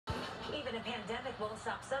hoping a pandemic won't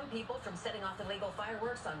stop some people from setting off illegal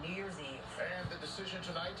fireworks on New Year's Eve. And the decision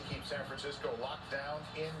tonight to keep San Francisco locked down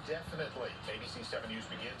indefinitely. ABC 7 News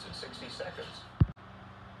begins in 60 seconds.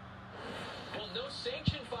 Well, no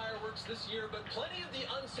sanctioned fireworks this year, but plenty of the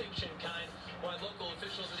unsanctioned kind. While local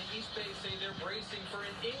officials in the East Bay say they're bracing for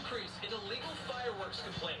an increase in illegal fireworks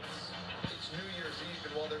complaints. It's New Year's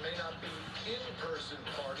Eve, and while there may not be in-person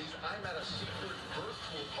parties, I'm at a secret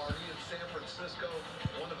virtual party in San Francisco.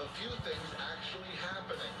 One of a few things actually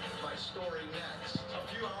happening. My story next. A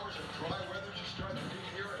few hours of dry weather just starting the new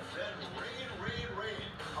year, and then rain, rain,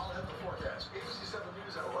 rain. I'll have the forecast. ABC 7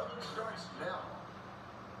 News at 11 starts now.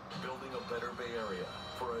 Building a better Bay Area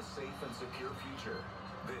for a safe and secure future.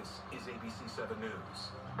 This is ABC 7 News.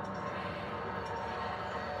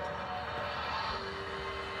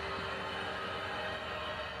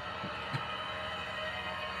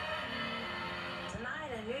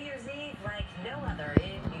 Tonight, a New Year's Eve like no other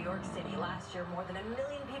in New York City. Last year, more than 1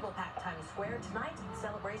 million people packed Times Square. Tonight, the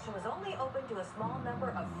celebration was only open to a small number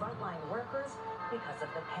of frontline workers because of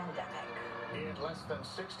the pandemic. In less than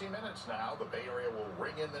 60 minutes now, the Bay Area will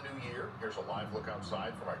ring in the new year. Here's a live look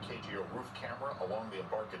outside from our KGO roof camera along the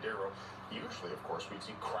Embarcadero. Usually, of course, we'd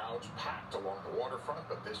see crowds packed along the waterfront,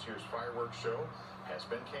 but this year's fireworks show has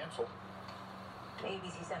been canceled.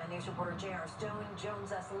 ABC 7 News reporter J.R. Stone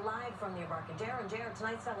joins us live from the Embarcadero. And J.R.,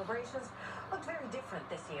 tonight's celebrations look very different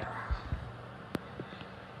this year.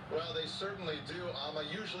 Well, they certainly do, Amma.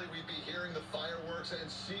 Usually we'd be hearing the fireworks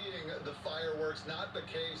and seeing the fireworks. Not the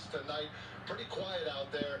case tonight. Pretty quiet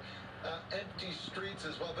out there. Empty streets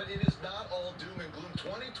as well. But it is not all doom and gloom.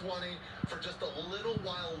 2020 for just a little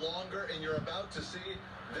while longer, and you're about to see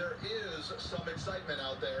there is some excitement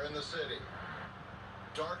out there in the city.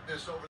 Darkness over